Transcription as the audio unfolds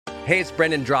Hey, it's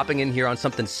Brendan dropping in here on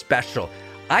something special.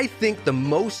 I think the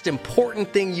most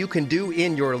important thing you can do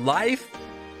in your life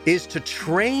is to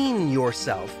train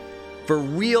yourself for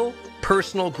real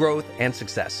personal growth and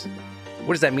success.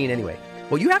 What does that mean anyway?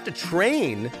 Well, you have to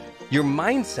train your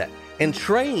mindset and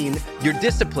train your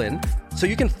discipline so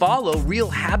you can follow real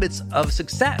habits of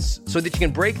success, so that you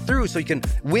can break through, so you can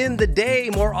win the day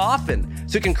more often,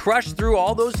 so you can crush through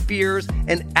all those fears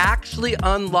and actually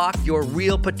unlock your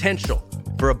real potential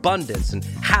for abundance and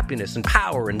happiness and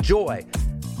power and joy.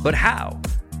 But how?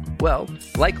 Well,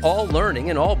 like all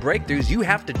learning and all breakthroughs, you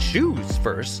have to choose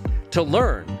first to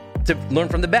learn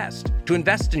from the best, to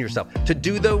invest in yourself, to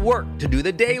do the work, to do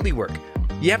the daily work.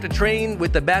 You have to train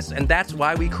with the best, and that's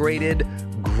why we created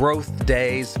Growth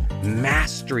Day's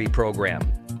Mastery Program.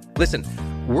 Listen,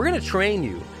 we're going to train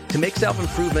you to make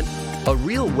self-improvement a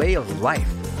real way of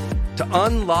life, to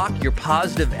unlock your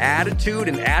positive attitude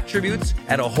and attributes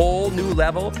at a whole new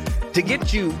level, to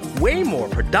get you way more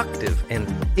productive and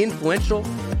influential,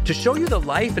 to show you the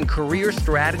life and career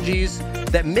strategies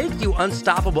that make you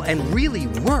unstoppable and really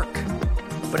work.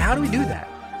 But how do we do that?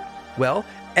 Well,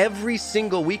 every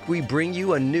single week we bring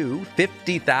you a new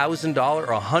 $50,000 or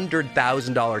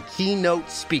 $100,000 keynote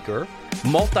speaker,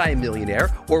 multimillionaire,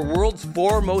 or world's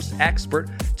foremost expert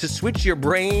to switch your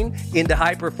brain into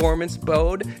high performance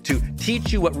mode, to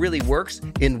teach you what really works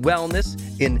in wellness,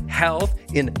 in health,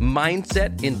 in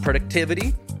mindset, in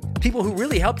productivity. People who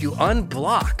really help you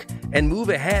unblock and move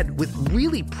ahead with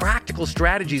really practical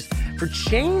strategies for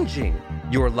changing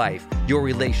your life, your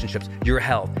relationships, your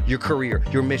health, your career,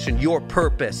 your mission, your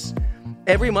purpose.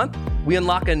 Every month, we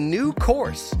unlock a new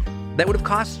course that would have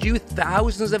cost you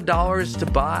thousands of dollars to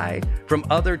buy from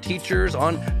other teachers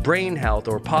on brain health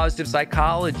or positive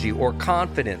psychology or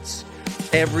confidence.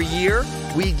 Every year,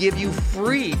 we give you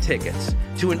free tickets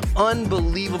to an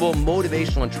unbelievable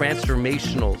motivational and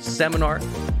transformational seminar.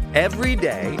 Every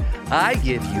day, I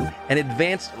give you an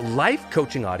advanced life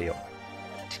coaching audio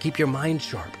to keep your mind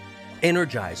sharp,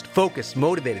 energized, focused,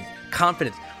 motivated,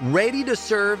 confident, ready to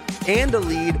serve and to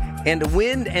lead and to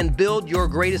win and build your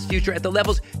greatest future at the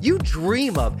levels you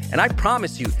dream of. And I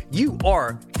promise you, you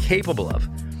are capable of.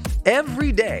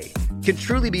 Every day can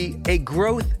truly be a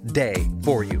growth day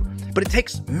for you. But it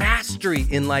takes mastery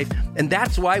in life, and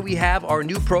that's why we have our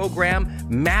new program,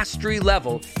 Mastery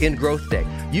Level in Growth Day.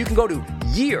 You can go to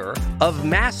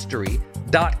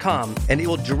yearofmastery.com, and it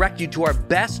will direct you to our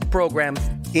best program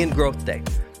in Growth Day.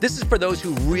 This is for those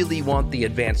who really want the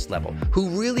advanced level, who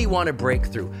really want to break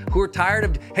through, who are tired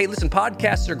of, hey, listen,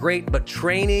 podcasts are great, but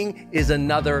training is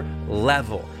another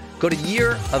level. Go to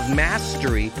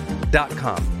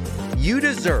yearofmastery.com. You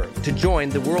deserve to join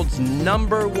the world's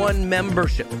 #1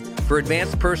 membership for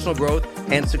advanced personal growth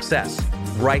and success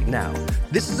right now.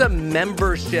 This is a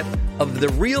membership of the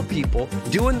real people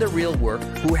doing the real work,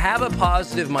 who have a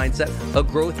positive mindset, a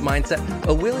growth mindset,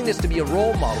 a willingness to be a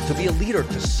role model, to be a leader,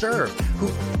 to serve, who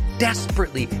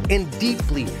desperately and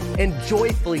deeply and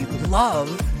joyfully love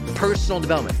personal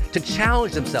development, to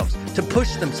challenge themselves, to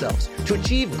push themselves, to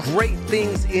achieve great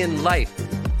things in life.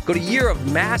 Go to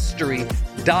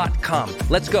yearofmastery.com.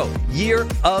 Let's go.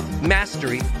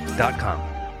 yearofmastery.com.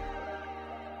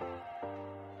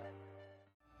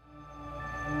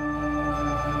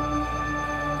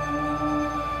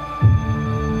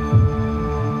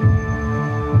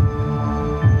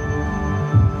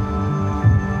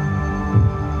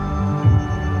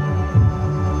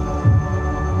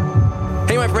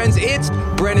 Hey, my friends, it's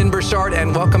Brendan Burchard,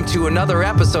 and welcome to another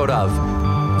episode of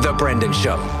The Brendan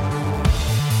Show.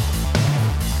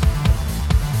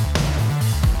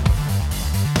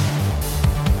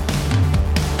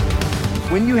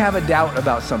 When you have a doubt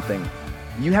about something,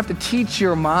 you have to teach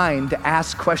your mind to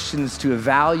ask questions to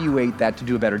evaluate that to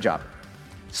do a better job.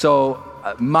 So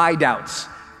my doubts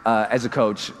as a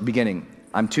coach beginning,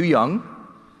 I'm too young.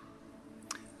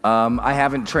 I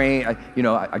haven't trained, I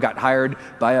got hired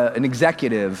by an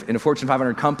executive in a Fortune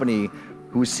 500 company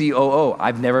who was COO.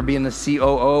 I've never been the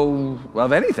COO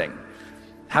of anything.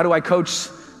 How do I coach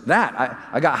that?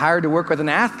 I got hired to work with an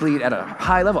athlete at a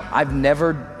high level. I've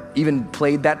never even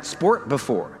played that sport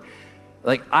before.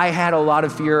 Like, I had a lot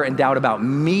of fear and doubt about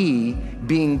me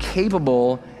being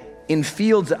capable in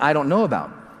fields that I don't know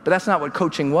about. But that's not what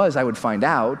coaching was, I would find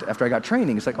out after I got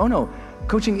training. It's like, oh no,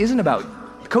 coaching isn't about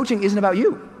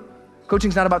you.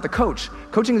 Coaching's not about the coach.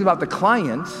 Coaching is about the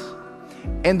client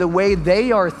and the way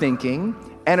they are thinking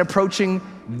and approaching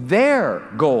their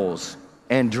goals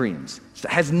and dreams. So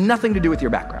it has nothing to do with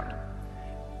your background.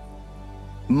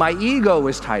 My ego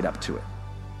is tied up to it.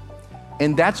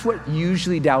 And that's what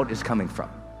usually doubt is coming from.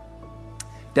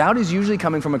 Doubt is usually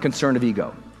coming from a concern of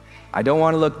ego. I don't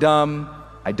want to look dumb.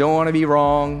 I don't want to be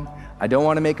wrong. I don't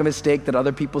want to make a mistake that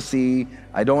other people see.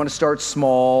 I don't want to start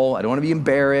small. I don't want to be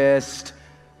embarrassed.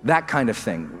 That kind of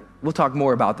thing. We'll talk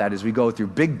more about that as we go through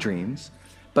big dreams.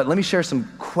 But let me share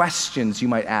some questions you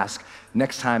might ask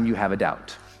next time you have a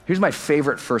doubt. Here's my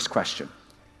favorite first question.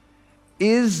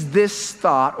 Is this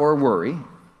thought or worry,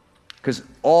 because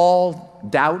all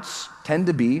doubts tend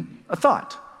to be a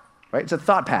thought, right? It's a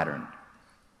thought pattern.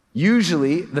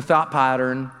 Usually the thought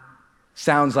pattern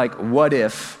sounds like what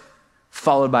if,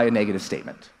 followed by a negative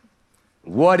statement.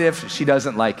 What if she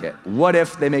doesn't like it? What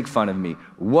if they make fun of me?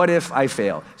 What if I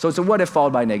fail? So it's a what if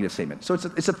followed by a negative statement. So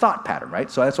it's a thought pattern,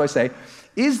 right? So that's why I say,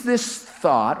 is this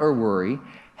thought or worry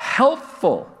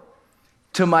helpful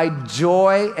to my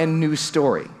joy and new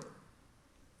story?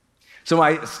 So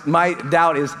my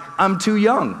doubt is, I'm too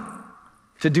young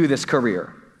to do this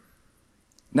career.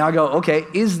 Now I go, okay,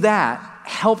 is that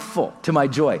helpful to my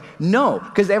joy? No,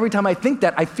 because every time I think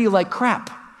that, I feel like crap.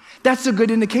 That's a good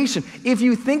indication. If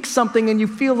you think something and you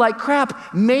feel like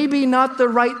crap, maybe not the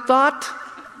right thought.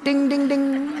 Ding, ding,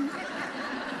 ding.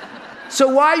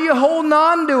 So why are you holding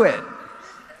on to it?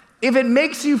 If it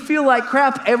makes you feel like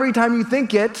crap every time you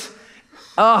think it,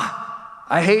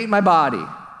 I hate my body.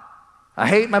 I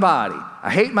hate my body. I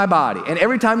hate my body. And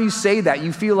every time you say that,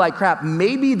 you feel like crap.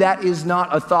 Maybe that is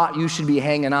not a thought you should be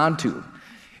hanging on to.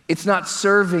 It's not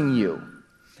serving you.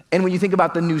 And when you think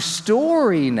about the new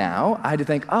story now, I had to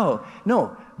think, oh,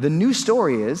 no, the new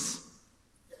story is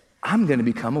I'm going to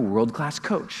become a world-class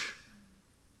coach.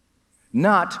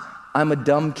 Not I'm a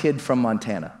dumb kid from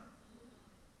Montana.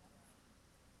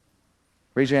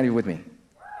 Raise your hand if you're with me.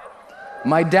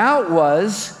 My doubt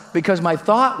was, because my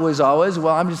thought was always,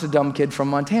 well, I'm just a dumb kid from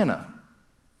Montana.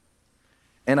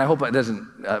 And I hope it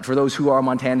doesn't, for those who are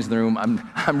Montanans in the room,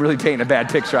 I'm really painting a bad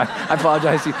picture. I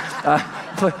apologize to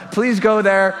you. Please go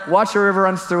there, watch the river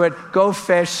runs through it, go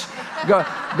fish,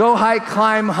 go hike,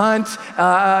 climb, hunt,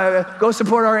 go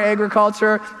support our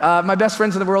agriculture. My best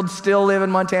friends in the world still live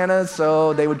in Montana,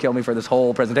 so they would kill me for this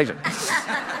whole presentation.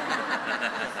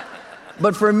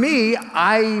 But for me,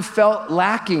 I felt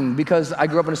lacking because I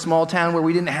grew up in a small town where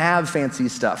we didn't have fancy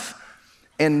stuff.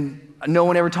 And no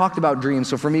one ever talked about dreams,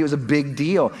 so for me it was a big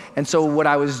deal. And so what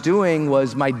I was doing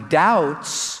was, my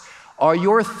doubts are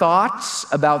your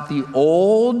thoughts about the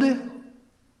old,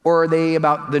 or are they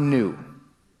about the new?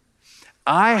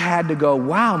 I had to go,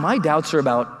 wow, my doubts are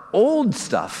about old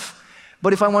stuff.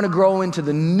 But if I want to grow into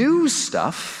the new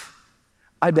stuff,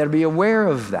 I better be aware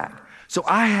of that. So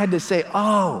I had to say,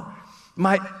 oh,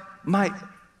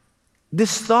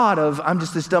 this thought of I'm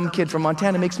just this dumb kid from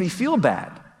Montana makes me feel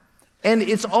bad. And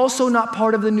it's also not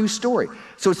part of the new story.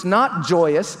 So it's not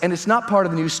joyous, and it's not part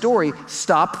of the new story.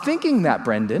 Stop thinking that,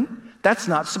 Brendan. That's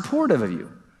not supportive of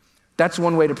you. That's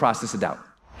one way to process a doubt.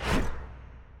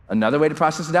 Another way to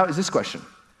process a doubt is this question.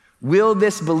 Will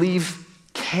this belief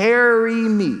carry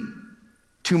me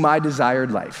to my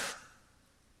desired life?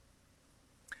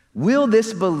 Will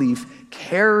this belief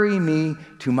carry me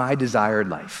to my desired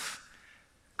life?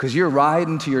 Because you're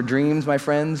riding to your dreams, my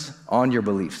friends, on your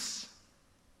beliefs.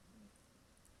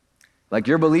 Like,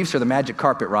 your beliefs are the magic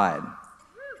carpet ride.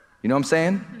 You know what I'm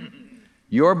saying?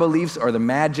 Your beliefs are the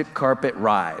magic carpet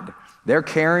ride. They're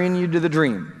carrying you to the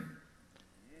dream.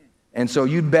 And so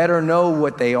you'd better know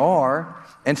what they are.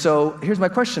 And so here's my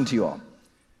question to you all.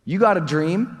 You got a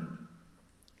dream.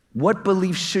 What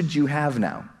beliefs should you have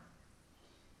now?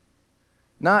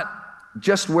 Not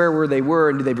just where they were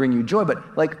and do they bring you joy,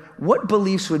 but like, what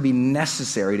beliefs would be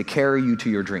necessary to carry you to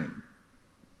your dream?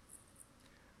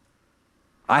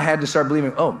 I had to start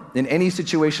believing, in any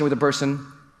situation with a person,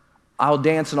 I'll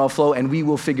dance and I'll flow and we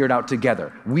will figure it out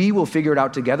together. We will figure it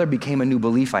out together became a new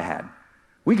belief I had.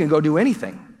 We can go do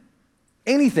anything.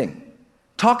 Anything.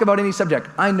 Talk about any subject.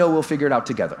 I know we'll figure it out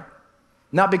together.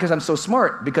 Not because I'm so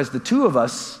smart, because the two of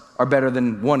us are better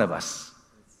than one of us.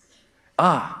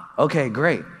 Okay,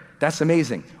 great. That's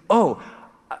amazing.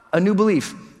 A new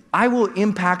belief. I will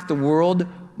impact the world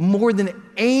more than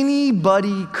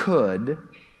anybody could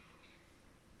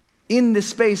in this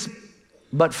space,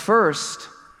 but first,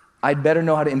 I'd better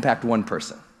know how to impact one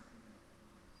person.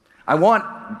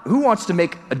 Who wants to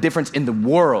make a difference in the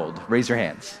world? Raise your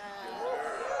hands.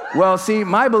 Well, see,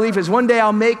 my belief is one day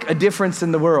I'll make a difference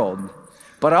in the world,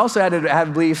 but I also had to have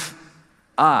a belief,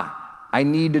 I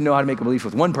need to know how to make a belief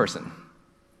with one person.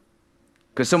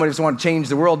 Because somebody just wants to change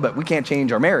the world, but we can't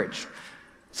change our marriage.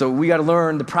 So we got to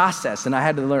learn the process, and I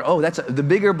had to learn, that's the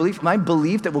bigger belief. My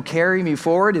belief that will carry me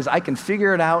forward is I can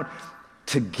figure it out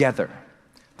together.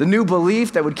 The new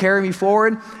belief that would carry me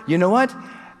forward, you know what?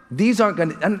 This isn't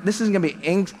going to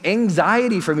be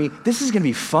anxiety for me. This is going to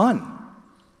be fun.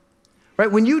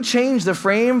 Right? When you change the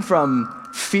frame from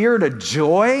fear to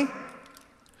joy,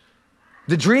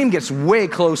 the dream gets way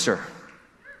closer.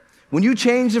 When you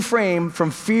change the frame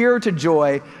from fear to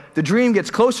joy, the dream gets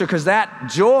closer because that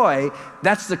joy,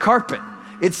 that's the carpet.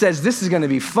 It says, this is gonna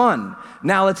be fun.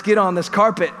 Now let's get on this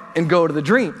carpet and go to the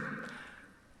dream.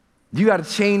 You gotta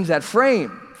change that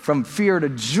frame from fear to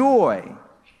joy.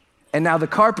 And now the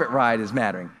carpet ride is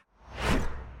mattering.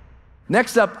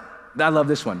 Next up, I love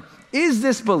this one. Is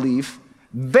this belief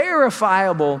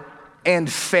verifiable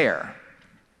and fair?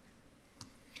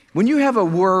 When you have a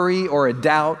worry or a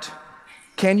doubt,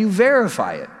 can you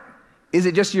verify it? Is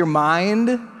it just your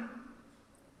mind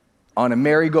on a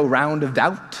merry-go-round of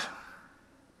doubt?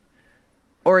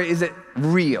 Or is it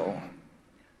real?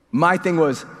 My thing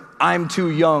was, I'm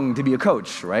too young to be a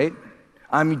coach, right?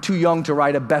 I'm too young to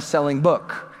write a best-selling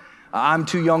book. I'm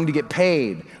too young to get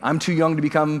paid. I'm too young to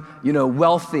become,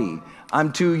 wealthy.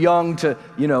 I'm too young to,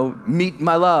 meet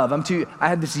my love. I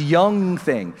had this young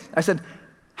thing. I said,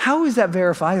 how is that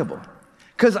verifiable?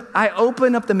 Because I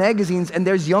open up the magazines and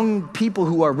there's young people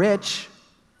who are rich.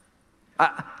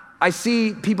 I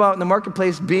see people out in the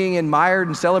marketplace being admired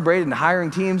and celebrated and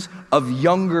hiring teams of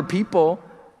younger people.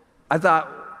 I thought,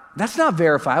 that's not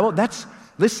verifiable.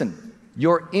 Listen,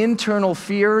 your internal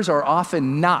fears are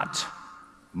often not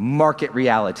market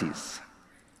realities.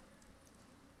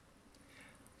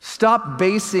 Stop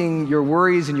basing your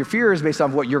worries and your fears based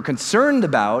on what you're concerned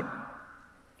about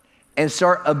and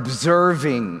start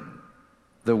observing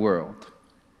the world.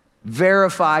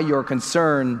 Verify your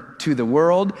concern to the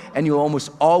world and you'll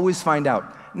almost always find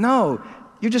out, no,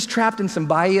 you're just trapped in some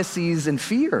biases and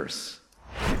fears.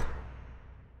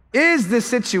 Is this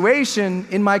situation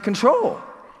in my control?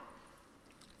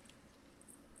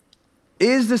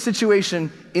 Is the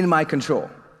situation in my control?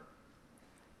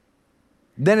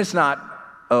 Then it's not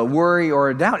a worry or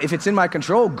a doubt. If it's in my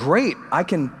control, great, I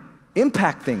can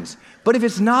impact things. But if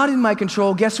it's not in my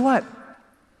control, guess what?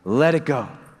 Let it go.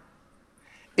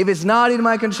 If it's not in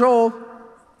my control,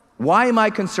 why am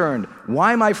I concerned?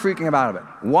 Why am I freaking about it?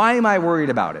 Why am I worried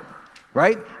about it?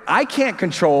 Right? I can't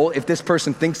control if this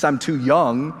person thinks I'm too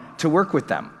young to work with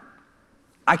them.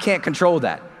 I can't control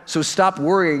that. So stop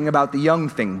worrying about the young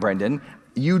thing, Brendan.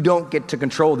 You don't get to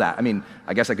control that. I mean,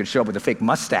 I guess I could show up with a fake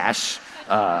mustache.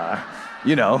 I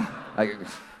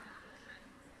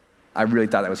really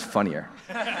thought that was funnier.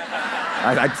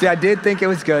 I did think it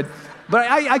was good. But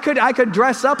I could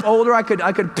dress up older, I could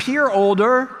appear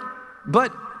older,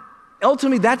 but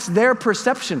ultimately that's their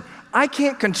perception. I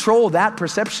can't control that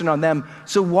perception on them,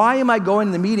 so why am I going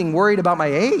to the meeting worried about my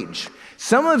age?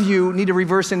 Some of you need to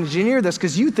reverse engineer this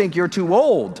because you think you're too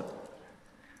old.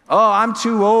 Oh, I'm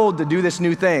too old to do this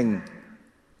new thing.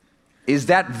 Is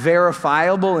that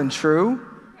verifiable and true?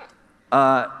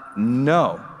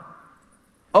 No.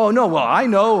 Oh, no, well, I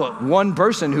know one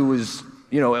person who was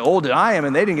older than I am,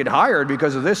 and they didn't get hired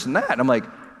because of this and that. And I'm like,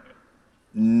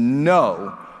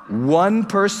 no. One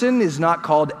person is not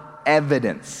called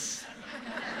evidence,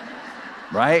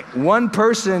 right? One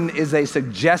person is a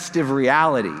suggestive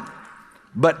reality.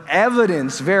 But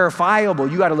evidence,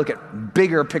 verifiable, you got to look at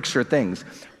bigger picture things.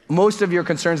 Most of your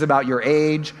concerns about your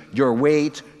age, your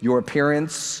weight, your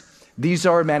appearance, these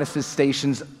are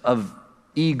manifestations of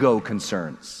ego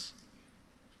concerns.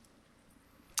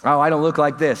 Oh, I don't look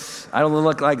like this. I don't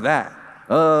look like that.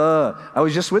 I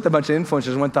was just with a bunch of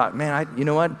influencers and one thought, man, you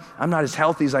know what? I'm not as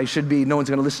healthy as I should be. No one's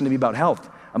going to listen to me about health.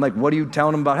 I'm like, what are you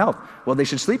telling them about health? Well, they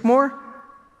should sleep more.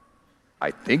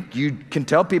 I think you can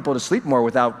tell people to sleep more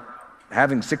without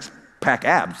having six-pack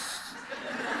abs.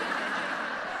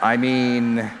 I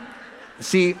mean,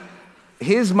 see,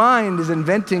 his mind is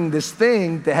inventing this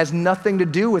thing that has nothing to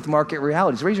do with market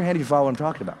realities. Raise your hand if you follow what I'm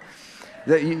talking about.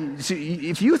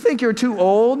 If you think you're too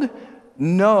old,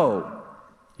 no,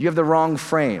 you have the wrong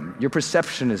frame. Your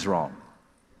perception is wrong.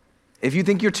 If you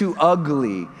think you're too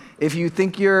ugly, if you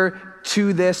think you're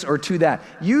too this or too that,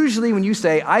 usually when you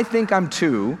say, I think I'm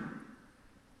too,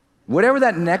 whatever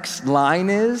that next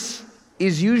line is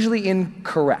usually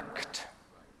incorrect.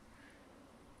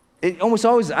 It almost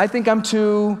always, I think I'm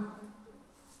too,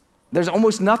 there's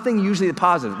almost nothing usually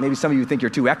positive. Maybe some of you think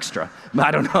you're too extra. I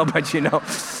don't know, but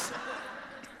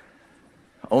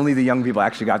only the young people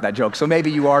actually got that joke, so maybe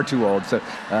you are too old. So,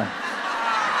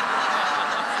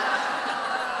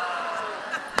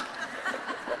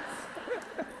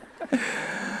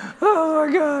 oh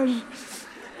my gosh.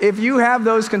 If you have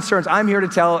those concerns, I'm here to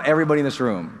tell everybody in this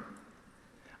room,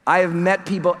 I have met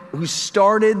people who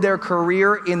started their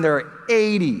career in their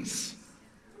 80s,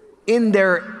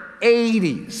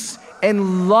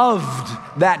 and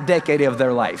loved that decade of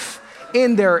their life,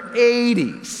 in their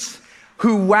 80s.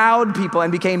 Who wowed people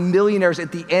and became millionaires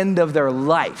at the end of their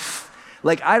life.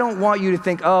 Like, I don't want you to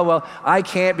think, oh, well, I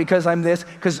can't because I'm this.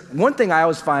 Because one thing I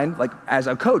always find, like, as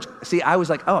a coach, see, I was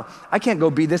like, oh, I can't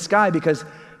go be this guy because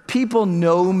people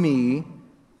know me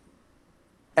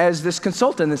as this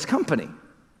consultant in this company.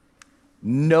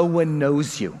 No one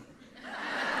knows you.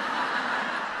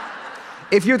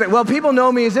 If you're well, people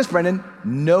know me as this, Brendan.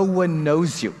 No one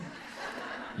knows you.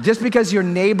 Just because your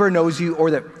neighbor knows you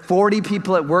or that 40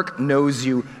 people at work knows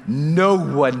you, no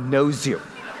one knows you.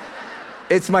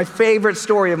 It's my favorite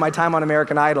story of my time on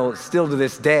American Idol, still to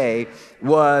this day,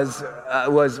 was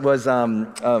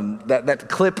that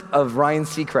clip of Ryan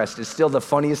Seacrest is still the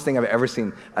funniest thing I've ever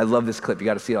seen. I love this clip. You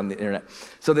got to see it on the internet.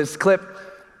 So this clip,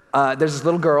 there's this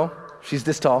little girl. She's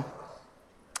this tall.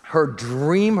 Her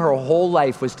dream, her whole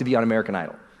life was to be on American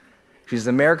Idol. She's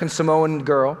an American Samoan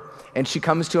girl, and she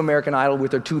comes to American Idol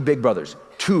with her two big brothers,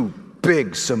 two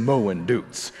big Samoan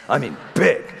dudes. I mean,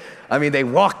 big. I mean, they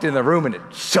walked in the room and it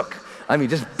shook. I mean,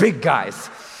 just big guys.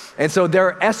 And so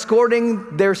they're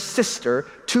escorting their sister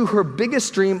to her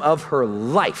biggest dream of her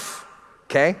life,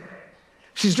 okay?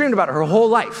 She's dreamed about it her whole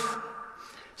life.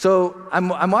 So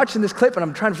I'm watching this clip and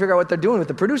I'm trying to figure out what they're doing with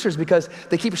the producers because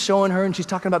they keep showing her and she's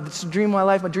talking about this dream of my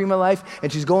life, my dream of my life,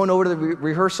 and she's going over to the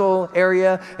rehearsal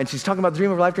area and she's talking about the dream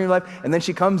of her life, dream of her life, and then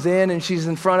she comes in and she's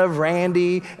in front of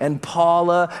Randy and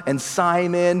Paula and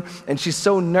Simon and she's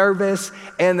so nervous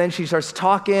and then she starts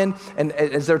talking and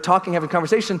as they're talking, having a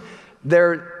conversation,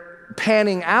 they're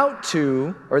panning out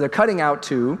to, or they're cutting out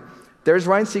to, there's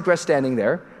Ryan Seacrest standing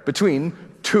there between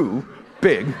two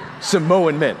big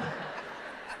Samoan men.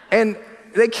 And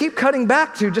they keep cutting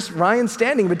back to just Ryan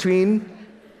standing between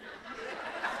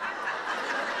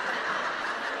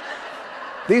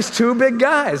these two big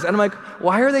guys. And I'm like,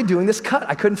 why are they doing this cut?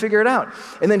 I couldn't figure it out.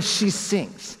 And then she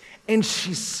sings, and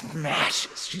she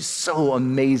smashes. She's so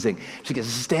amazing. She gets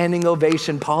a standing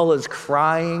ovation. Paula's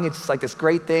crying. It's like this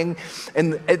great thing.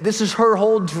 And this is her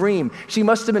whole dream. She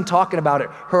must have been talking about it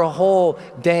her whole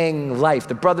dang life.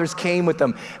 The brothers came with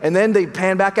them. And then they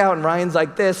pan back out, and Ryan's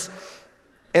like this.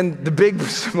 And the big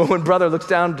Samoan brother looks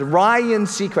down to Ryan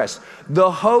Seacrest, the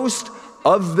host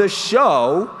of the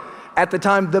show, at the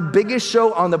time, the biggest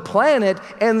show on the planet,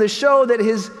 and the show that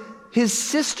his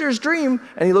sister's dream,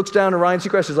 and he looks down to Ryan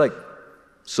Seacrest, is like,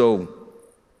 so,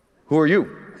 who are you?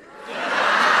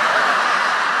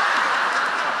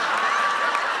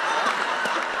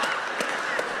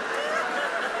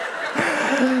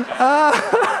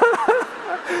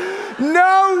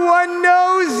 No one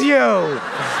knows you.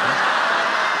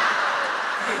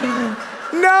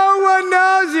 No one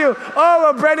knows you. Oh,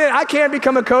 well, Brendan, I can't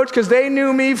become a coach because they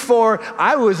knew me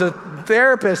I was a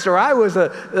therapist, or I was a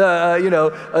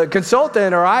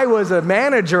consultant, or I was a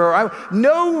manager.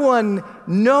 No one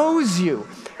knows you.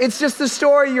 It's just the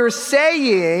story you're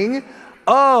saying.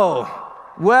 Oh,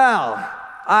 well,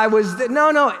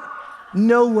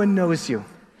 no one knows you.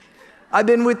 I've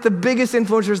been with the biggest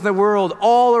influencers in the world,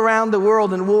 all around the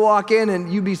world, and we'll walk in and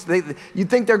you'd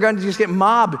think they're going to just get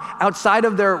mobbed outside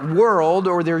of their world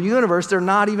or their universe. They're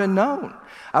not even known.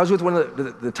 I was with one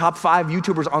of the top 5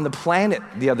 YouTubers on the planet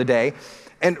the other day,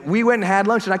 and we went and had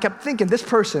lunch, and I kept thinking, this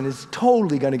person is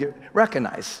totally going to get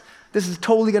recognized. This is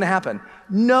totally going to happen.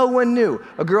 No one knew.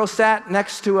 A girl sat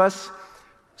next to us,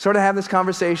 sort of having this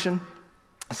conversation,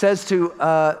 says to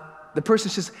the person,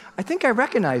 she says, I think I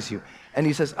recognize you. And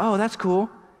he says, oh, that's cool.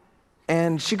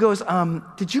 And she goes,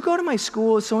 did you go to my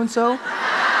school, so-and-so?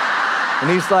 And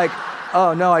he's like,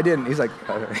 oh, no, I didn't. He's like,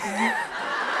 okay.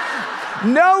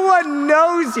 No one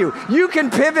knows you. You can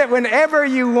pivot whenever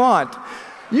you want.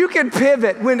 You can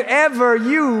pivot whenever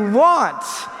you want.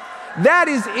 That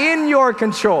is in your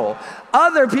control.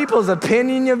 Other people's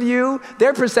opinion of you,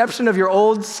 their perception of your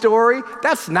old story,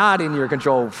 that's not in your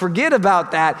control. Forget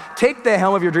about that. Take the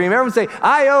helm of your dream. Everyone say,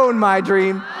 I own my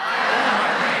dream.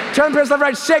 Turn the person left,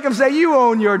 right, shake them, say, you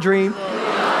own your dream.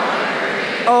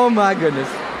 Oh my goodness.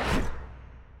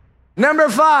 Number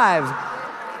 5,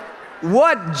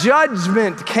 what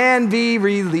judgment can be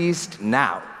released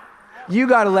now? You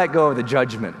gotta let go of the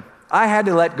judgment. I had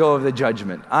to let go of the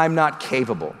judgment. I'm not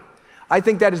capable. I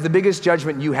think that is the biggest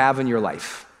judgment you have in your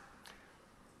life.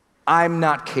 I'm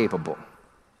not capable.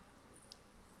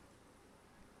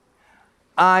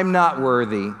 I'm not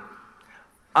worthy.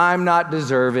 I'm not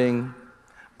deserving.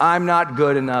 I'm not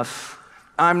good enough.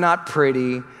 I'm not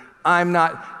pretty. I'm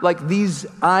not, like these,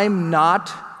 I'm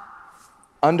not,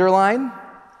 underline.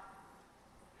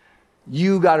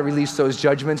 You got to release those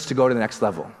judgments to go to the next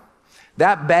level.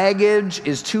 That baggage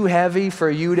is too heavy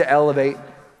for you to elevate.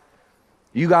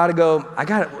 You got to go,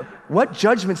 what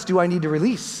judgments do I need to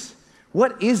release?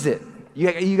 What is it?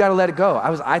 You got to let it go.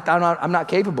 I thought I'm not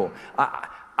capable.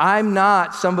 I'm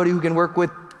not somebody who can work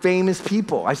with famous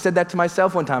people. I said that to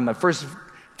myself one time, my first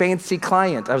fancy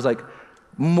client. I was like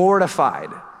mortified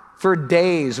for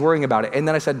days worrying about it. And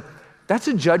then I said, that's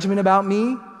a judgment about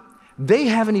me they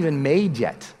haven't even made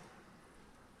yet.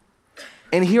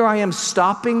 And here I am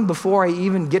stopping before I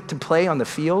even get to play on the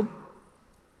field.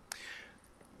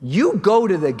 You go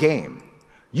to the game.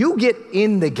 You get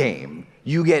in the game.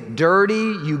 You get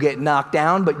dirty, you get knocked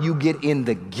down, but you get in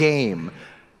the game.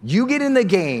 You get in the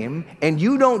game and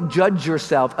you don't judge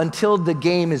yourself until the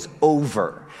game is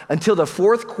over, until the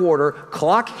fourth quarter,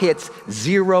 clock hits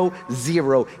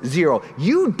 0-0-0.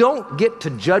 You don't get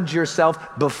to judge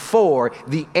yourself before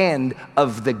the end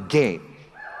of the game.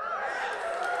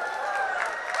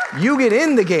 You get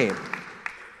in the game.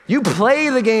 You play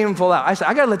the game full out. I said,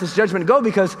 I gotta let this judgment go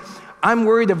because I'm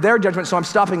worried of their judgment, so I'm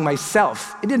stopping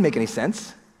myself. It didn't make any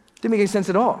sense. It didn't make any sense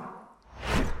at all.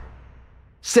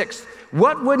 Sixth,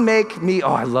 what would make me,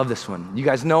 I love this one. You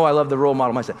guys know I love the role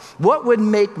model mindset. What would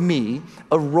make me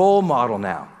a role model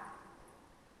now?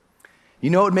 You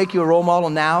know what would make you a role model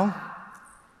now?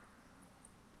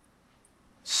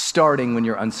 Starting when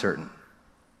you're uncertain.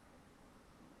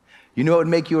 You know what would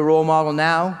make you a role model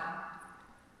now?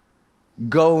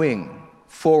 Going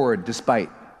forward despite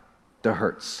the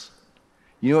hurts.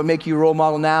 You know what would make you a role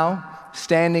model now?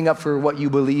 Standing up for what you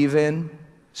believe in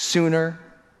sooner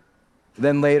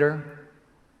than later.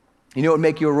 You know what would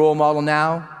make you a role model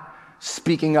now?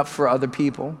 Speaking up for other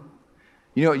people.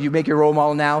 You know what you make your role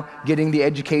model now? Getting the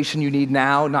education you need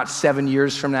now, not 7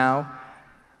 years from now.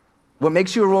 What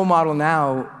makes you a role model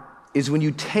now is when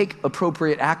you take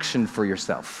appropriate action for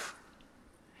yourself.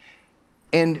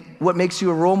 And what makes you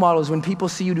a role model is when people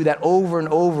see you do that over and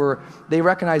over, they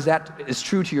recognize that is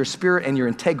true to your spirit and your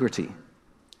integrity.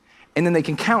 And then they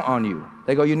can count on you.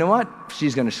 They go, you know what?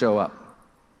 She's gonna show up.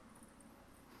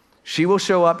 She will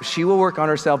show up, she will work on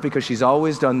herself because she's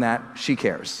always done that, she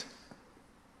cares.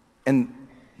 And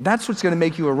that's what's gonna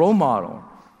make you a role model.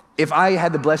 If I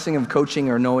had the blessing of coaching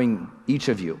or knowing each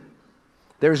of you,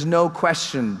 there's no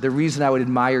question the reason I would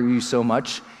admire you so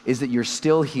much is that you're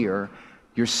still here,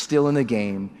 you're still in the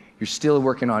game, you're still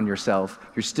working on yourself,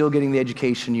 you're still getting the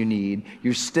education you need,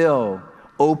 you're still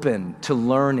open to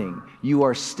learning, you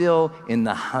are still in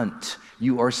the hunt,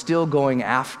 you are still going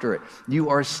after it, you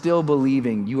are still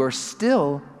believing, you are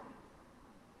still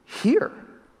here.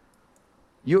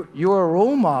 You're a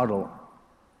role model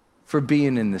for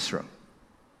being in this room.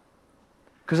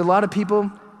 Because a lot of people,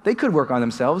 they could work on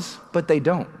themselves, but they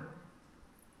don't.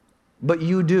 But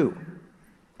you do.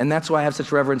 And that's why I have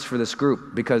such reverence for this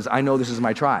group, because I know this is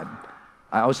my tribe.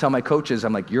 I always tell my coaches,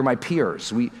 I'm like, you're my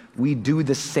peers. We do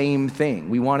the same thing.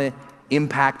 We want to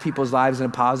impact people's lives in a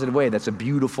positive way. That's a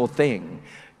beautiful thing.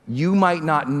 You might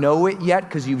not know it yet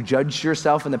because you've judged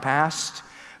yourself in the past,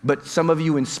 but some of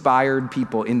you inspired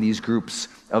people in these groups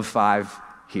of 5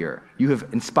 here. You have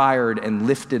inspired and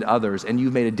lifted others, and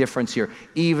you've made a difference here,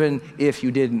 even if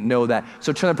you didn't know that.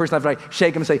 So turn to the person left, right,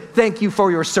 shake him and say, thank you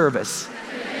for your service.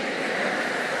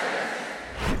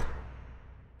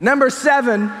 Number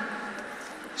 7,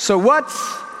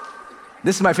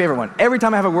 this is my favorite one. Every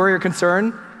time I have a worry or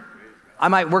concern, I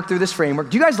might work through this framework.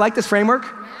 Do you guys like this framework?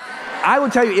 I will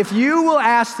tell you, if you will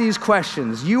ask these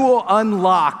questions, you will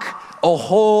unlock a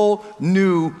whole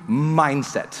new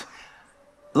mindset.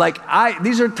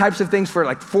 These are types of things for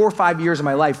like 4 or 5 years of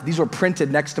my life. These were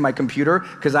printed next to my computer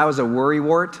because I was a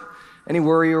worrywart. Any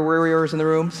worriers in the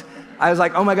rooms? I was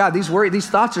like, oh my God, these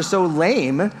thoughts are so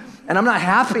lame, and I'm not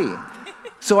happy.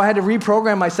 So I had to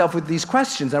reprogram myself with these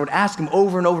questions. I would ask them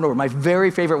over and over and over. My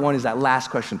very favorite one is that last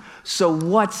question. So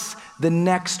what's the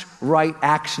next right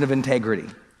action of integrity?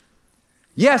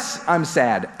 Yes, I'm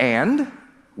sad. And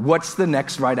what's the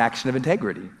next right action of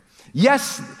integrity?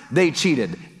 Yes, they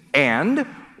cheated. And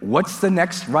what's the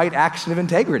next right action of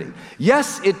integrity?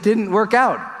 Yes, it didn't work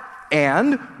out.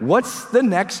 And what's the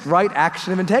next right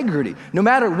action of integrity? No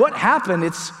matter what happened,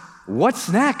 it's what's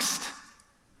next.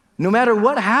 No matter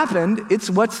what happened, it's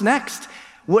what's next.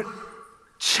 What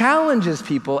challenges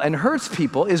people and hurts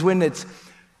people is when it's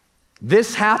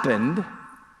this happened,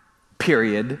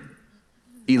 period,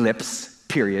 ellipse,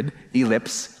 period,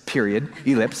 ellipse, period,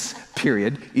 ellipse,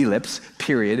 period, ellipse,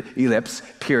 period, ellipse,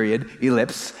 period,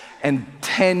 ellipse. And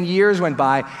 10 years went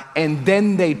by, and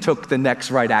then they took the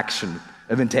next right action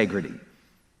of integrity.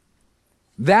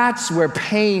 That's where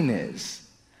pain is.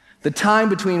 The time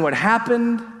between what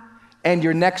happened and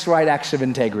your next right action of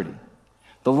integrity.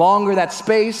 The longer that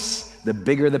space, the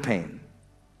bigger the pain.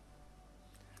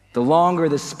 The longer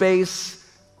the space,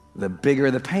 the bigger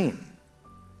the pain.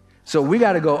 So we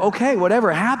got to go, okay,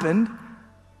 whatever happened,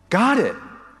 got it.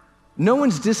 No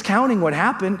one's discounting what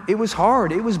happened. It was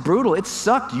hard. It was brutal. It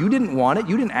sucked. You didn't want it.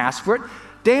 You didn't ask for it.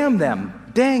 Damn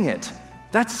them. Dang it.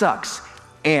 That sucks.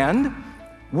 And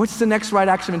what's the next right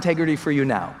action of integrity for you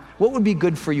now? What would be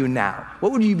good for you now?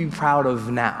 What would you be proud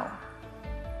of now?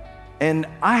 And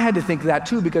I had to think that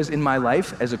too, because in my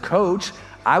life as a coach,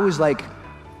 I was like,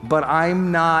 but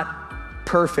I'm not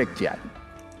perfect yet,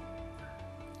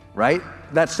 right?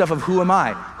 That stuff of who am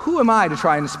I? Who am I to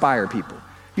try and inspire people?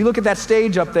 You look at that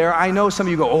stage up there, I know some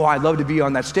of you go, oh, I'd love to be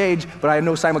on that stage, but I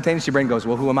know simultaneously your brain goes,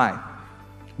 well, who am I?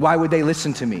 Why would they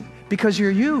listen to me? Because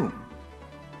you're you.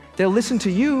 They'll listen to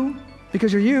you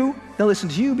because you're you. They'll listen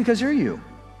to you because you're you.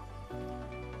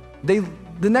 The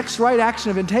next right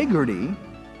action of integrity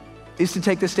is to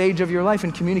take the stage of your life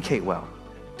and communicate well,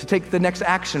 to take the next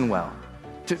action well,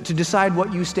 to decide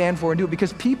what you stand for and do it,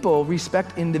 because people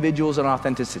respect individuals and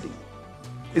authenticity.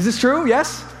 Is this true?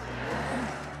 Yes?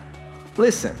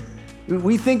 Listen,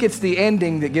 we think it's the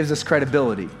ending that gives us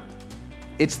credibility.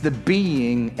 It's the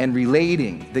being and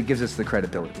relating that gives us the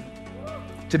credibility.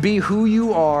 To be who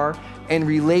you are and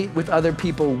relate with other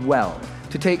people well,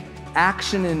 to take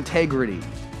action and integrity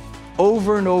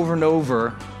over and over and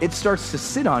over, it starts to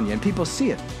sit on you and people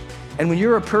see it. And when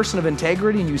you're a person of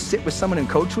integrity and you sit with someone and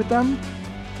coach with them,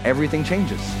 everything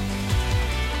changes.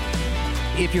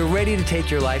 If you're ready to take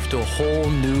your life to a whole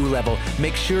new level,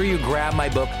 make sure you grab my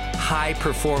book, High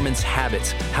Performance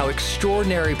Habits, How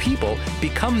Extraordinary People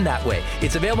Become That Way.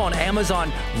 It's available on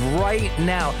Amazon right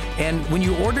now. And when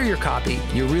you order your copy,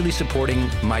 you're really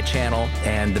supporting my channel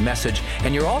and the message.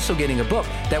 And you're also getting a book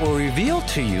that will reveal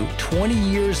to you 20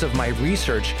 years of my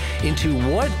research into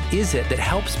what is it that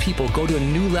helps people go to a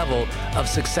new level of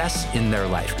success in their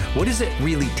life. What does it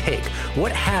really take?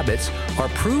 What habits are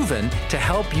proven to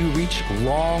help you reach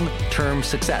long-term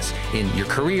success in your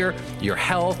career, your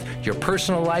health, your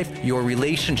personal life, your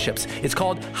relationships? It's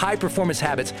called High Performance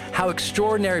Habits, How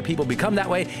Extraordinary People Become That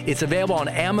Way. It's available on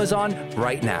Amazon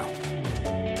right now.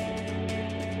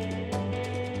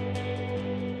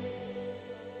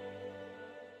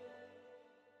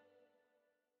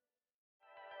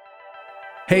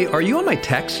 Hey, are you on my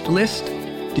text list?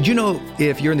 Did you know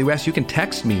if you're in the US, you can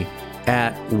text me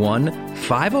at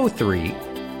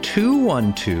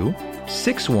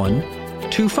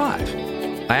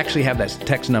 1-503-212-6125. I actually have that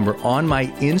text number on my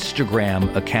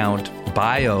Instagram account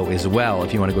bio as well,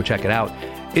 if you want to go check it out.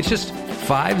 It's just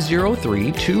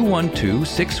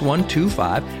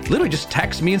 503-212-6125. Literally just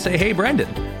text me and say, hey, Brendan.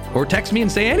 Or text me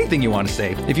and say anything you want to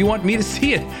say. If you want me to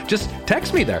see it, just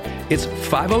text me there. It's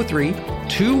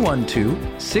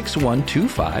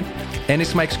 503-212-6125. And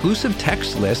it's my exclusive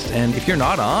text list. And if you're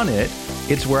not on it,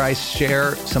 it's where I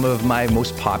share some of my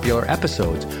most popular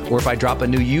episodes. Or if I drop a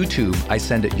new YouTube, I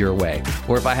send it your way.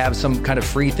 Or if I have some kind of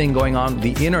free thing going on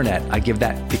the internet, I give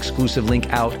that exclusive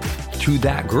link out to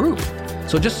that group.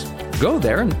 So just go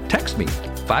there and text me,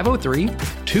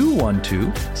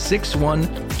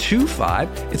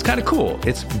 503-212-6125. It's kind of cool.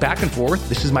 It's back and forth.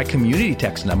 This is my community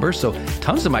text number. So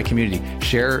tons of my community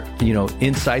share,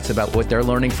 insights about what they're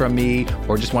learning from me,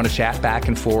 or just want to chat back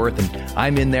and forth. And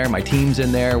I'm in there, my team's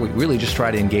in there. We really just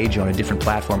try to engage you on a different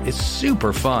platform. It's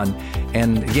super fun.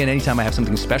 And again, anytime I have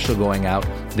something special going out,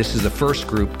 this is the first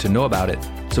group to know about it.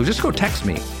 So just go text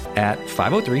me at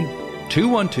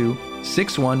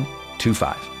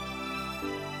 503-212-6125.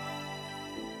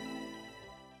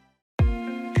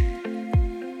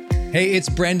 Hey, it's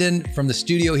Brendan from the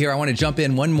studio here. I want to jump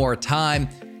in one more time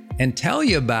and tell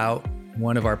you about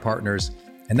one of our partners,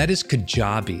 and that is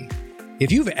Kajabi.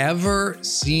 If you've ever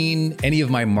seen any of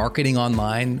my marketing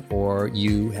online, or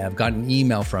you have gotten an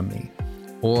email from me,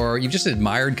 or you've just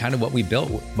admired kind of what we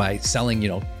built by selling,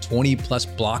 20 plus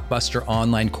blockbuster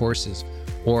online courses,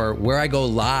 or where I go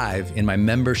live in my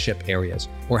membership areas,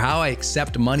 or how I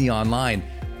accept money online,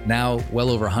 now well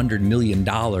over $100 million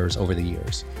over the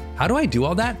years. How do I do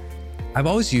all that? I've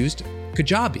always used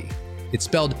Kajabi. It's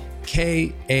spelled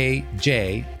Kajabi.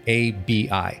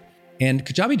 And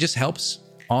Kajabi just helps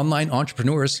online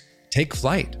entrepreneurs take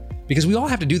flight, because we all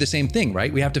have to do the same thing,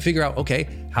 right? We have to figure out, okay,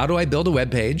 how do I build a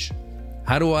web page?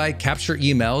 How do I capture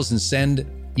emails and send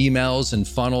emails and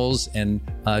funnels and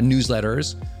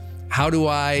newsletters? How do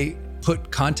I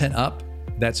put content up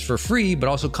that's for free, but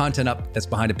also content up that's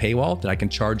behind a paywall that I can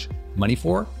charge money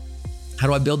for? How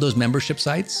do I build those membership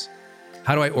sites?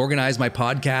 How do I organize my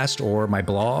podcast or my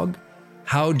blog?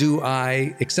 How do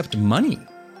I accept money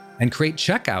and create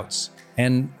checkouts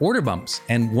and order bumps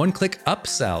and one-click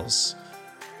upsells?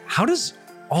 How does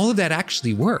all of that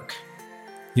actually work?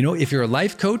 If you're a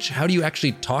life coach, how do you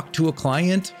actually talk to a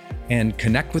client and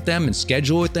connect with them and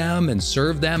schedule with them and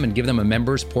serve them and give them a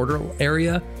members portal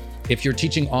area? If you're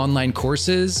teaching online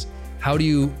courses, How do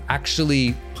you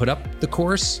actually put up the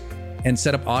course and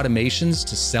set up automations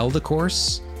to sell the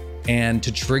course and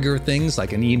to trigger things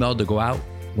like an email to go out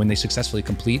when they successfully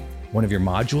complete one of your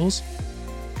modules?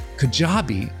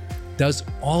 Kajabi does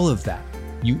all of that.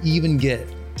 You even get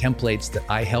templates that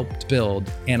I helped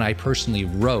build and I personally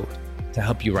wrote to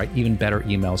help you write even better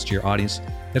emails to your audience.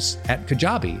 That's at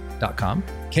kajabi.com,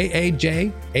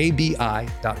 Kajabi.com.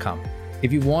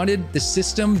 If you wanted the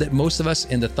system that most of us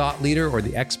in the thought leader or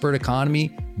the expert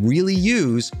economy really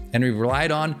use and we've relied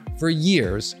on for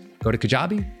years, go to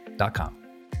kajabi.com.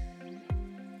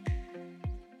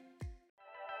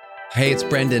 Hey, it's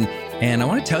Brendan, and I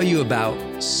want to tell you about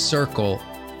Circle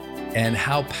and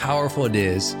how powerful it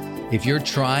is if you're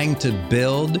trying to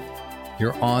build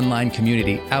your online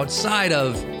community outside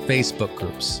of Facebook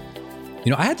groups.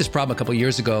 You know, I had this problem a couple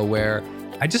years ago where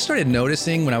I just started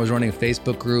noticing when I was running a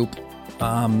Facebook group,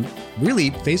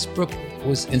 really Facebook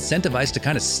was incentivized to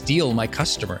kind of steal my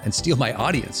customer and steal my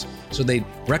audience. So they'd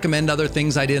recommend other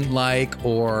things I didn't like,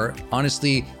 or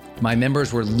honestly, my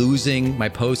members were losing my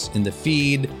posts in the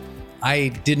feed. I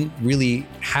didn't really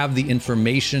have the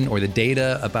information or the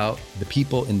data about the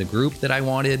people in the group that I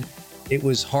wanted. It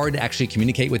was hard to actually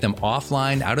communicate with them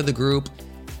offline, out of the group.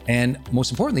 And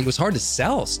most importantly, it was hard to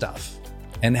sell stuff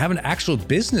and have an actual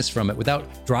business from it without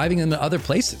driving them to other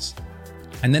places.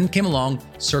 And then came along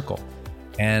Circle.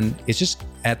 And it's just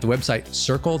at the website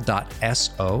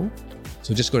circle.so.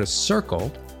 So just go to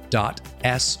circle.so.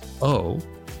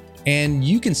 And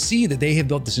you can see that they have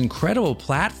built this incredible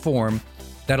platform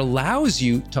that allows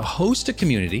you to host a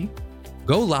community,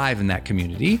 go live in that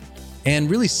community, and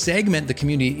really segment the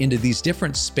community into these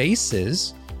different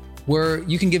spaces where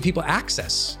you can give people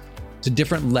access to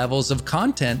different levels of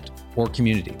content or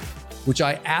community, which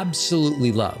I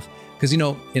absolutely love. Because, you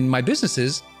know, in my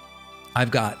businesses,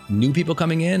 I've got new people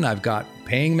coming in, I've got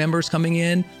paying members coming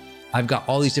in, I've got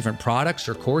all these different products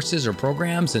or courses or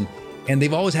programs, and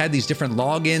they've always had these different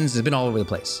logins. They've been all over the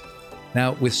place.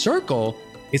 Now with Circle,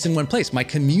 it's in one place. My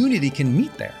community can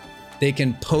meet there. They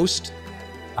can post,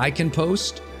 I can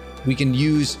post, we can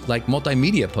use like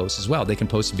multimedia posts as well. They can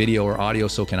post video or audio,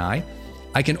 so can I.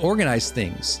 I can organize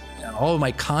things, all of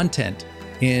my content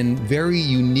in very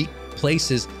unique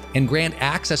places and grant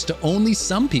access to only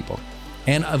some people.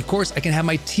 And of course, I can have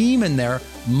my team in there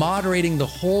moderating the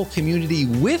whole community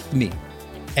with me.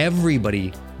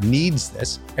 Everybody needs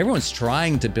this. Everyone's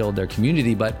trying to build their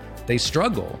community, but they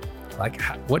struggle. Like,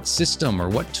 what system or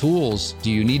what tools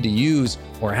do you need to use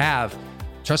or have?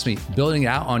 Trust me, building it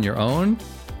out on your own,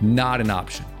 not an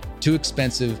option. Too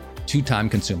expensive, too time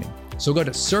consuming. So go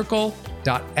to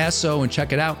circle.so and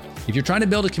check it out. If you're trying to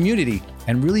build a community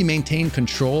and really maintain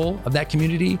control of that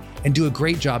community and do a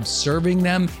great job serving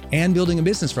them and building a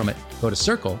business from it, go to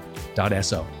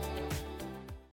circle.so.